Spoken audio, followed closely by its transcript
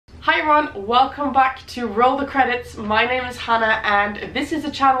Hi everyone, welcome back to Roll the Credits. My name is Hannah and this is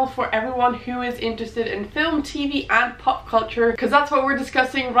a channel for everyone who is interested in film, TV and pop culture, because that's what we're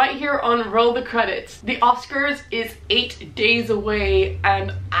discussing right here on Roll the Credits. The Oscars is 8 days away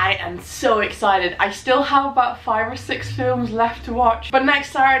and I am so excited. I still have about 5 or 6 films left to watch, but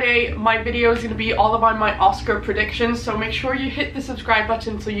next Saturday my video is going to be all about my Oscar predictions, so make sure you hit the subscribe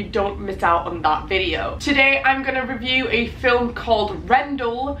button so you don't miss out on that video. Today I'm going to review a film called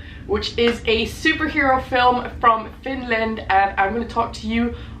Rendel, which is a superhero film from Finland, and I'm going to talk to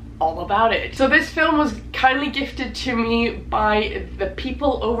you all about it. So this film was kindly gifted to me by the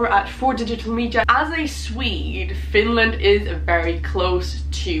people over at 4 Digital Media. As a Swede, Finland is very close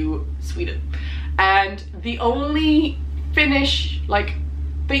to Sweden, and the only Finnish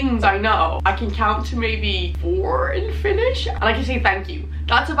things I know, I can count to maybe 4 in Finnish, and I can say thank you.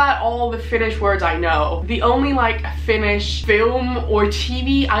 That's about all the Finnish words I know. The only Finnish film or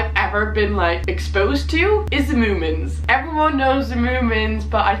TV I've ever been exposed to is the Moomins. Everyone knows the Moomins,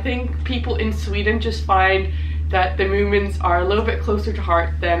 but I think people in Sweden just find that the Moomins are a little bit closer to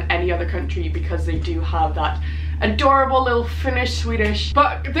heart than any other country because they do have that adorable little Finnish Swedish.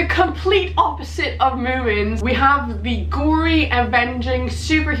 But the complete opposite of Moomins, we have the gory, avenging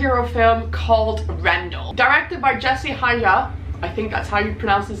superhero film called Rendel. Directed by Jesse Haja, I think that's how you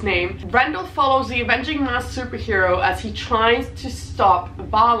pronounce his name. Rendel follows the avenging masked superhero as he tries to stop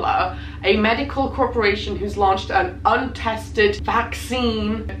Vala, a medical corporation who's launched an untested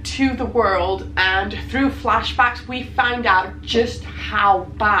vaccine to the world, and through flashbacks we find out just how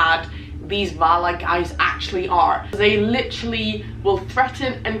bad these Vala guys actually are. They literally will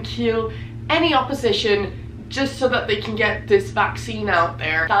threaten and kill any opposition just so that they can get this vaccine out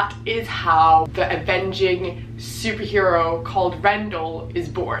there. That is how the avenging superhero called Rendel is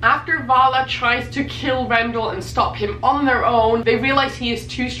born. After Vala tries to kill Rendel and stop him on their own, they realize he is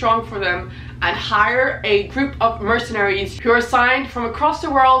too strong for them and hire a group of mercenaries who are assigned from across the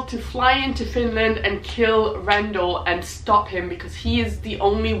world to fly into Finland and kill Rendel and stop him, because he is the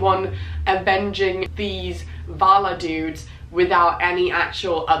only one avenging these Vala dudes without any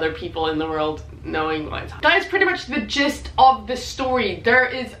actual other people in the world knowing what's happening. That is pretty much the gist of the story. There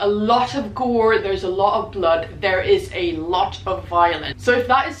is a lot of gore, there's a lot of blood, there is a lot of violence. So if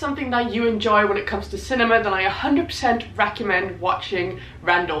that is something that you enjoy when it comes to cinema, then I 100% recommend watching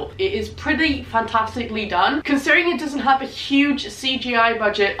Rendel. It is pretty fantastically done, considering it doesn't have a huge CGI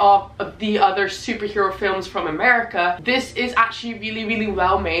budget of the other superhero films from America. This is actually really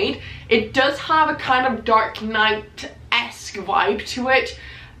well made. It does have a kind of Dark Knight-esque vibe to it,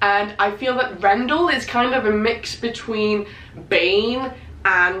 and I feel that Rendel is kind of a mix between Bane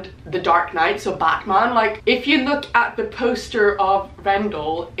and the Dark Knight, so Batman. If you look at the poster of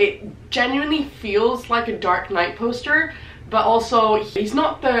Rendel, it genuinely feels like a Dark Knight poster, but also he's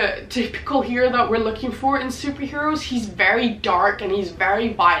not the typical hero that we're looking for in superheroes. He's very dark and he's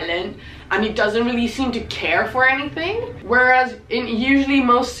very violent, and he doesn't really seem to care for anything. Whereas in usually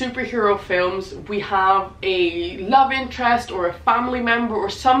most superhero films, we have a love interest or a family member or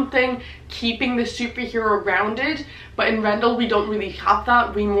something keeping the superhero grounded. But in Rendel, we don't really have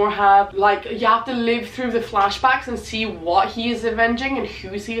that. We more have you have to live through the flashbacks and see what he is avenging and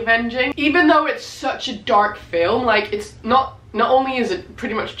who's he avenging. Even though it's such a dark film, it's not only is it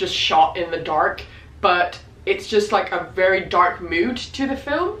pretty much just shot in the dark, but it's just a very dark mood to the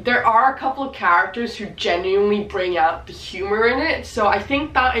film. There are a couple of characters who genuinely bring out the humor in it, so I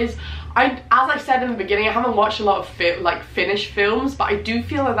think that is, as I said in the beginning, I haven't watched a lot of Finnish films, but I do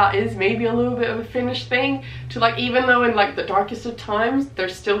feel that is maybe a little bit of a Finnish thing to even though in the darkest of times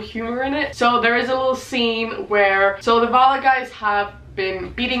there's still humor in it. So there is a little scene where the Vala guys have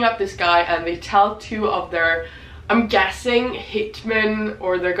been beating up this guy, and they tell 2 of their, I'm guessing, hitmen,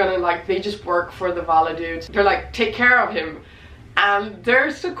 or they're gonna they just work for the Vala dudes. They're take care of him. And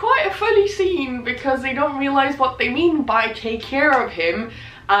there's quite a funny scene because they don't realize what they mean by take care of him,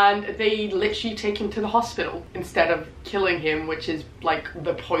 and they literally take him to the hospital instead of killing him, which is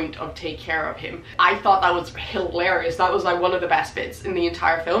the point of take care of him. I thought that was hilarious. That was one of the best bits in the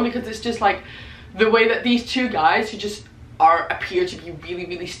entire film, because it's just the way that these 2 guys who just appear to be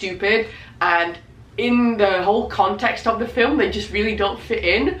really stupid, and in the whole context of the film they just really don't fit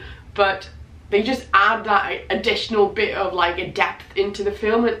in, but they just add that additional bit of a depth into the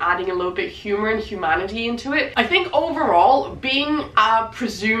film and adding a little bit of humor and humanity into it. I think overall, being a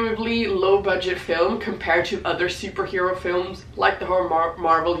presumably low budget film compared to other superhero films like the whole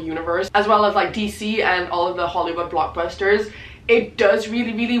Marvel universe, as well as DC and all of the Hollywood blockbusters, it does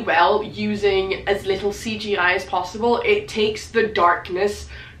really well using as little CGI as possible. It takes the darkness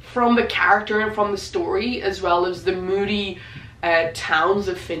from the character and from the story, as well as the moody towns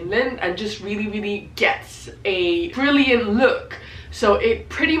of Finland and just really gets a brilliant look. So it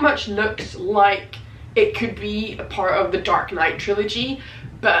pretty much looks like it could be a part of the Dark Knight trilogy,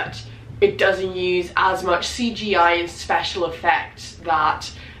 but it doesn't use as much CGI and special effects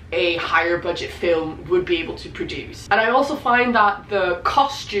that a higher budget film would be able to produce. And I also find that the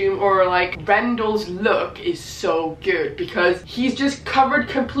costume, or like Rendel's look, is so good because he's just covered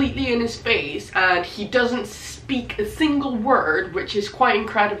completely in his face and he doesn't speak a single word, which is quite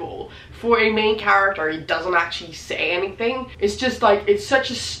incredible. For a main character, he doesn't actually say anything. It's just like, it's such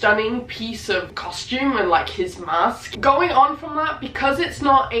a stunning piece of costume, and like his mask. Going on from that, because it's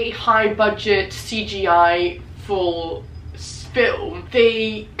not a high budget CGI full film,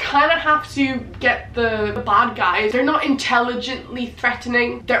 they kind of have to get the bad guys. They're not intelligently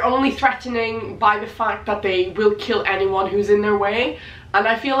threatening. They're only threatening by the fact that they will kill anyone who's in their way. And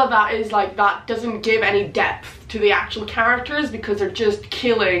I feel that is like, that doesn't give any depth to the actual characters, because they're just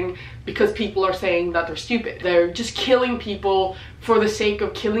killing because people are saying that they're stupid. They're just killing people for the sake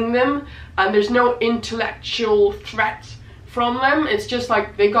of killing them, and there's no intellectual threat from them. It's just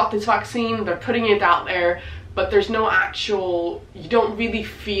like, they got this vaccine, they're putting it out there, but there's no actual, you don't really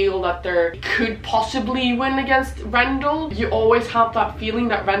feel that they could possibly win against Rendel. You always have that feeling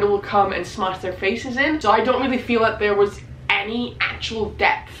that Rendel will come and smash their faces in. So I don't really feel that there was any actual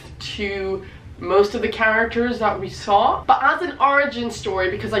depth to most of the characters that we saw. But as an origin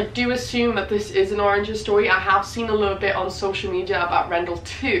story, because I do assume that this is an origin story, I have seen a little bit on social media about Rendel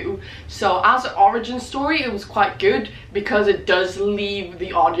too. So as an origin story, it was quite good because it does leave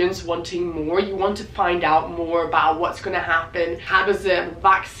the audience wanting more. You want to find out more about what's going to happen. How does the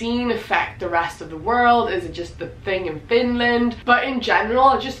vaccine affect the rest of the world? Is it just the thing in Finland? But in general,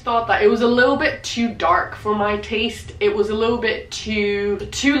 I just thought that it was a little bit too dark for my taste. It was a little bit too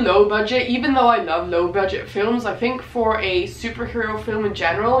low budget, even though I love low budget films. I think for a superhero film in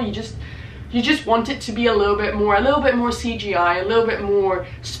general, you just want it to be a little bit more CGI, a little bit more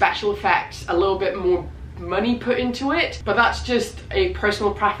special effects, a little bit more money put into it. But that's just a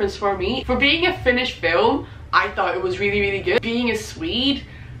personal preference for me. For being a Finnish film, I thought it was really good. Being a Swede,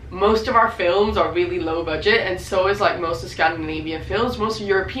 most of our films are really low budget, and so is like most of Scandinavian films, most of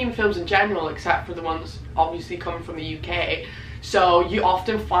European films in general, except for the ones obviously coming from the UK. So you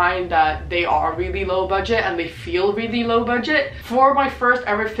often find that they are really low budget and they feel really low budget. For my first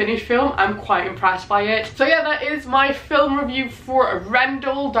ever Finnish film, I'm quite impressed by it. So yeah, that is my film review for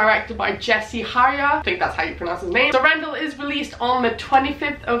Rendel, directed by Jesse Harja. I think that's how you pronounce his name. So Rendel is released on the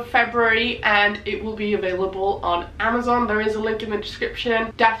 25th of February and it will be available on Amazon. There is a link in the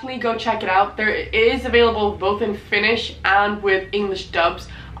description. Definitely go check it out. There is available both in Finnish and with English dubs.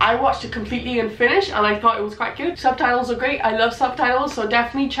 I watched it completely in Finnish and I thought it was quite good. Subtitles are great. I love subtitles, so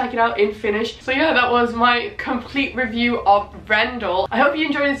definitely check it out in Finnish. So yeah, that was my complete review of Rendel. I hope you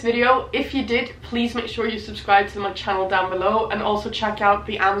enjoyed this video. If you did, please make sure you subscribe to my channel down below and also check out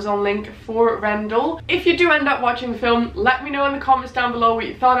the Amazon link for Rendel. If you do end up watching the film, let me know in the comments down below what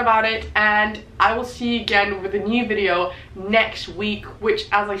you thought about it, and I will see you again with a new video next week, which,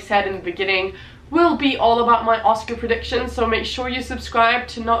 as I said in the beginning, will be all about my Oscar predictions, so make sure you subscribe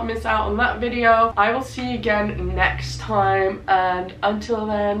to not miss out on that video. I will see you again next time, and until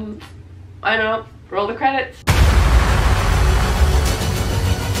then, I know, roll the credits.